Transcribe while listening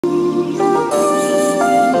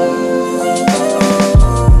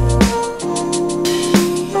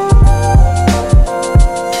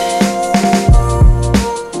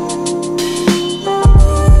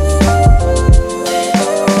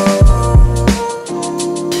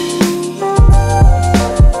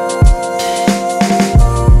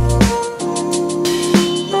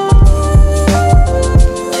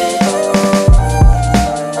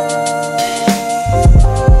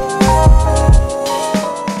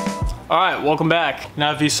Alright, welcome back.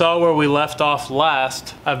 Now if you saw where we left off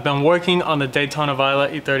last, I've been working on the Daytona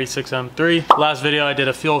Violet E36 M3. Last video I did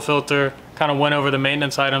a fuel filter, kind of went over the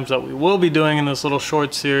maintenance items that we will be doing in this little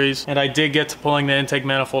short series, and I did get to pulling the intake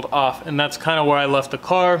manifold off, and that's kind of where I left the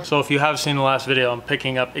car. So if you have seen the last video, I'm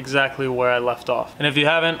picking up exactly where I left off. And if you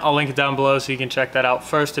haven't, I'll link it down below so you can check that out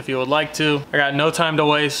first if you would like to. I got no time to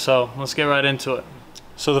waste, so let's get right into it.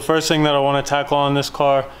 So the first thing that I want to tackle on this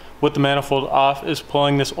car with the manifold off is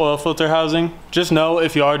pulling this oil filter housing. Just know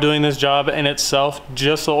if you are doing this job in itself,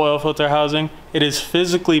 just the oil filter housing, it is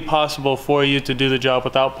physically possible for you to do the job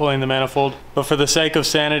without pulling the manifold. But for the sake of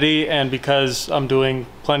sanity and because I'm doing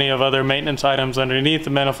plenty of other maintenance items underneath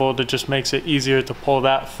the manifold, it just makes it easier to pull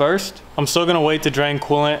that first. I'm still gonna wait to drain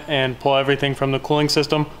coolant and pull everything from the cooling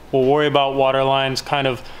system. We'll worry about water lines kind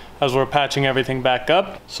of as we're patching everything back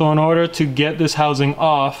up. So in order to get this housing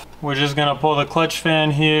off, we're just gonna pull the clutch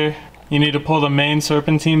fan here. You need to pull the main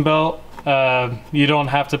serpentine belt. You don't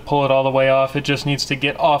have to pull it all the way off. It just needs to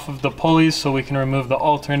get off of the pulleys so we can remove the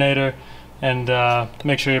alternator and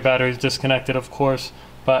make sure your battery is disconnected, of course.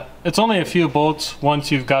 But it's only a few bolts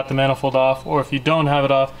once you've got the manifold off, or if you don't have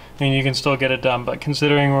it off, then you can still get it done. But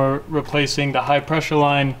considering we're replacing the high pressure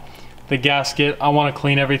line, the gasket, I wanna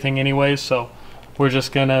clean everything anyway, so we're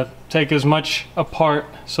just gonna take as much apart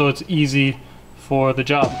so it's easy for the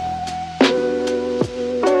job.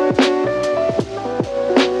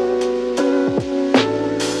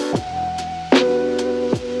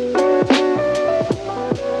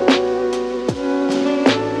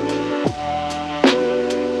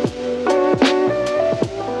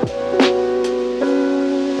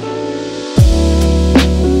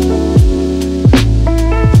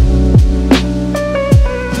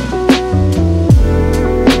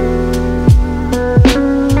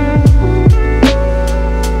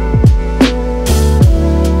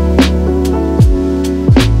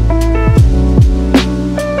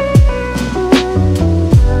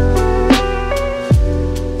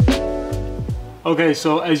 Okay,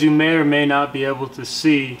 so as you may or may not be able to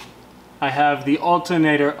see, I have the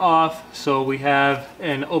alternator off, so we have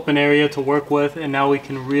an open area to work with, and now we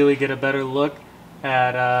can really get a better look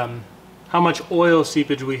at how much oil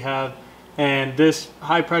seepage we have. And this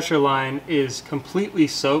high pressure line is completely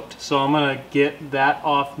soaked, so I'm gonna get that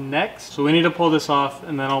off next. So we need to pull this off,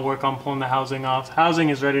 and then I'll work on pulling the housing off. Housing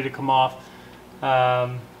is ready to come off.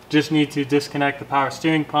 Just need to disconnect the power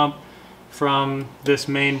steering pump from this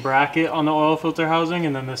main bracket on the oil filter housing,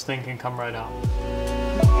 and then this thing can come right out.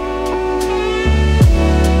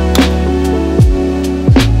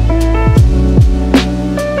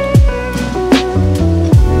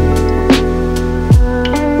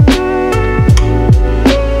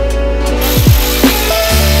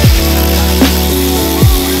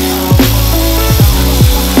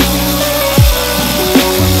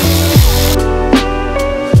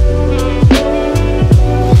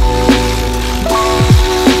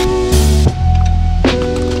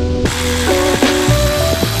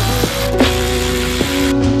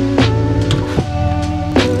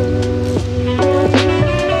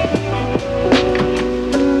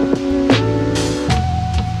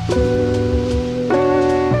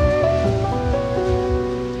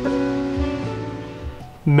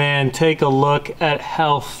 Man, take a look at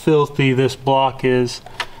how filthy this block is.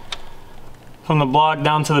 From the block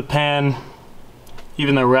down to the pan,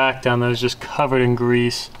 even the rack down there is just covered in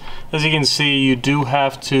grease. As you can see, you do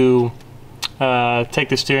have to take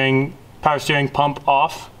the power steering pump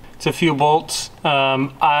off. It's a few bolts.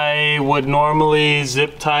 I would normally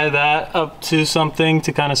zip tie that up to something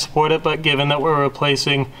to kind of support it, but given that we're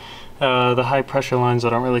replacing the high pressure lines, I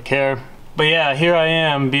don't really care. But yeah, here I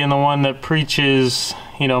am being the one that preaches,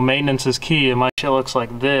 you know, maintenance is key, and my shit looks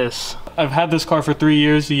like this. I've had this car for 3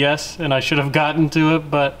 years, yes, and I should have gotten to it,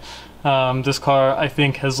 but this car, I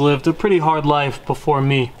think, has lived a pretty hard life before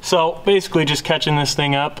me. So basically just catching this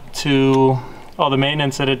thing up to all the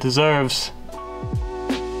maintenance that it deserves.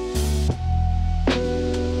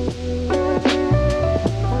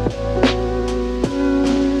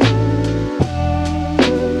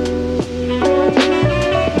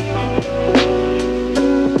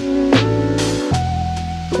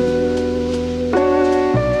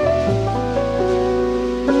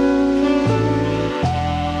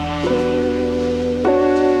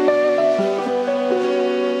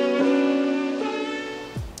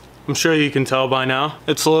 I'm sure you can tell by now,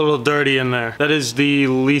 it's a little dirty in there. That is the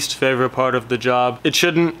least favorite part of the job. It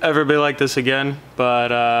shouldn't ever be like this again,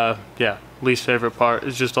 but yeah, least favorite part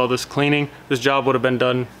is just all this cleaning. This job would have been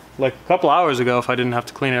done like a couple hours ago if I didn't have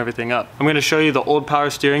to clean everything up. I'm gonna show you the old power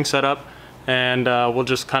steering setup, and we'll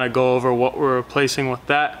just kind of go over what we're replacing with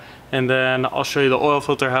that, and then I'll show you the oil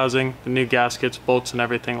filter housing, the new gaskets, bolts, and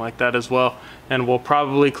everything like that as well. And we'll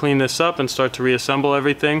probably clean this up and start to reassemble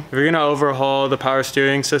everything. If you're gonna overhaul the power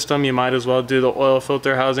steering system, you might as well do the oil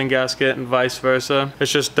filter housing gasket and vice versa.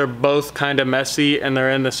 It's just they're both kind of messy and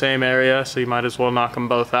they're in the same area, so you might as well knock them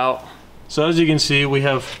both out. So as you can see, we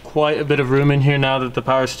have quite a bit of room in here now that the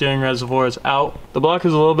power steering reservoir is out. The block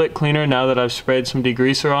is a little bit cleaner now that I've sprayed some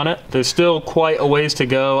degreaser on it. There's still quite a ways to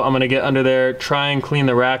go. I'm gonna get under there, try and clean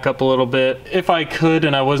the rack up a little bit. If I could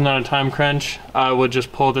and I wasn't on a time crunch, I would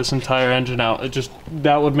just pull this entire engine out.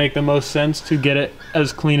 That would make the most sense to get it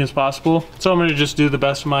as clean as possible. So I'm gonna just do the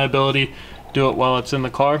best of my ability, do it while it's in the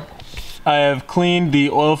car. I have cleaned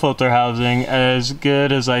the oil filter housing as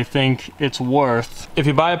good as I think it's worth. If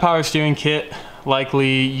you buy a power steering kit,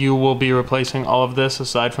 likely you will be replacing all of this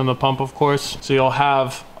aside from the pump, of course. So you'll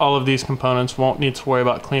have all of these components, won't need to worry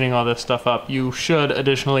about cleaning all this stuff up. You should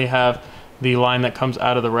additionally have the line that comes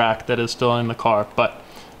out of the rack that is still in the car. But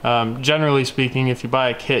generally speaking, if you buy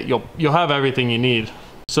a kit, you'll have everything you need.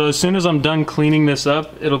 So as soon as I'm done cleaning this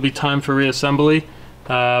up, it'll be time for reassembly.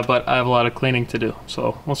 But I have a lot of cleaning to do,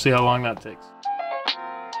 so we'll see how long that takes.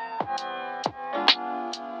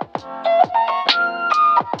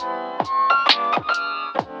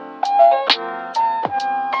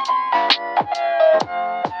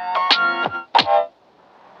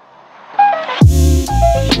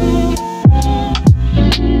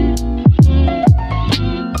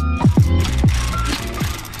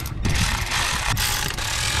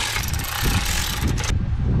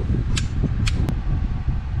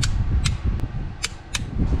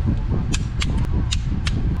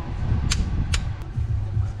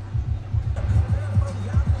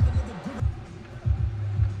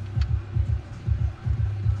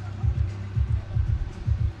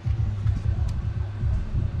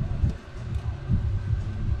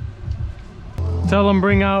 Tell them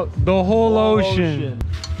bring out the whole ocean.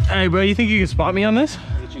 Hey bro, you think you can spot me on this?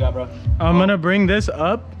 What you got, bro? I'm gonna bring this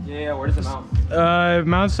up. Yeah, where does it mount? It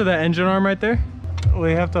mounts to the engine arm right there.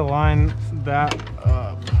 We have to line that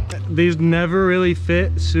up. These never really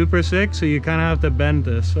fit super sick, so you kind of have to bend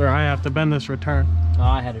this, or I have to bend this return. Oh,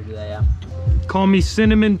 I had to do that, yeah. Call me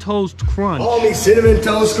Cinnamon Toast Crunch. Call me Cinnamon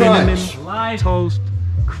Toast Crunch. Cinnamon Toast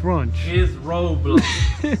Crunch. Is Roblox.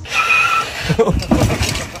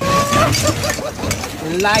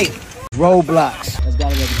 Life. Roblox. That's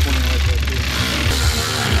gotta be the 20 right there,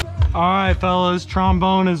 too. Alright fellas,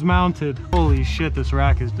 trombone is mounted. Holy shit, this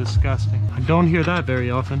rack is disgusting. I don't hear that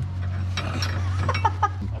very often.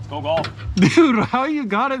 Let's go golf. Dude, how you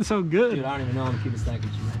got it so good? Dude, I don't even know. I'm keeping stack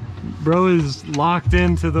with you right now. Bro is locked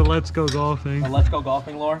into the let's go golfing. The let's go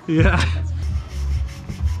golfing lore? Yeah.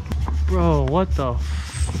 Bro, what the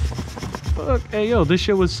fuck? Hey yo, this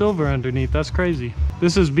shit was silver underneath. That's crazy.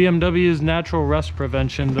 This is BMW's natural rust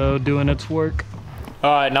prevention though, doing its work.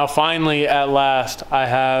 All right, now finally, at last, I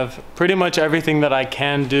have pretty much everything that I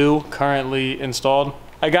can do currently installed.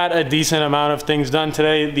 I got a decent amount of things done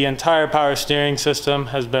today. The entire power steering system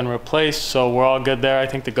has been replaced, so we're all good there. I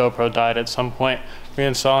think the GoPro died at some point,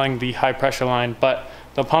 reinstalling the high pressure line, but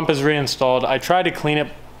the pump is reinstalled. I tried to clean it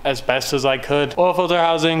as best as I could. Oil filter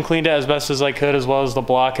housing, cleaned it as best as I could, as well as the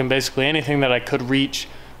block, and basically anything that I could reach,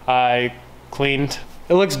 I cleaned.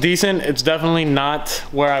 It looks decent. It's definitely not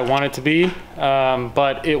where I want it to be,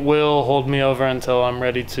 but it will hold me over until I'm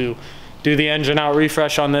ready to do the engine out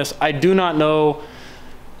refresh on this. I do not know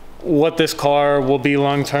what this car will be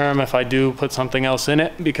long term if I do put something else in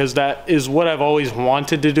it, because that is what I've always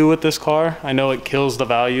wanted to do with this car. I know it kills the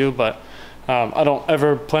value, but I don't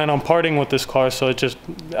ever plan on parting with this car, so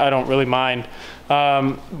I don't really mind.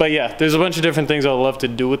 But yeah, there's a bunch of different things I'd love to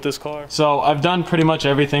do with this car. So I've done pretty much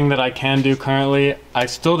everything that I can do currently. I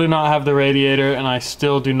still do not have the radiator, and I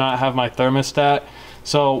still do not have my thermostat.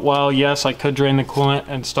 So while yes, I could drain the coolant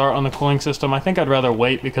and start on the cooling system, I think I'd rather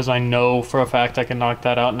wait, because I know for a fact I can knock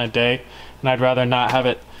that out in a day, and I'd rather not have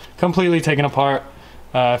it completely taken apart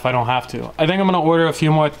if I don't have to. I think I'm gonna order a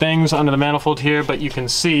few more things under the manifold here, but you can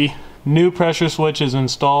see new pressure switch is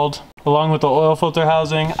installed along with the oil filter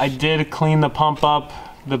housing. I did clean the pump up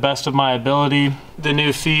the best of my ability. The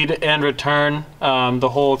new feed and return, the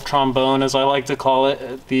whole trombone as I like to call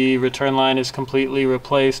it, the return line is completely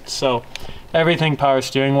replaced. So everything power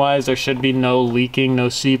steering wise, there should be no leaking, no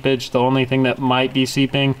seepage. The only thing that might be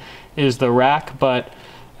seeping is the rack, but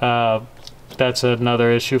that's another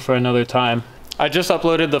issue for another time. I just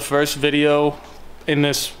uploaded the first video in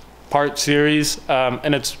this part series,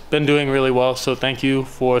 and it's been doing really well, so thank you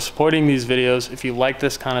for supporting these videos. If you like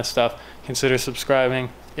this kind of stuff, consider subscribing.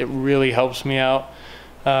 It really helps me out,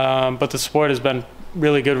 but the support has been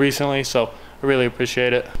really good recently, so I really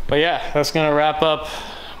appreciate it. But yeah, that's gonna wrap up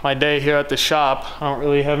my day here at the shop. I don't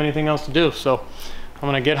really have anything else to do, so I'm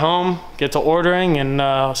gonna get home, get to ordering, and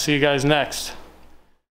I'll see you guys next.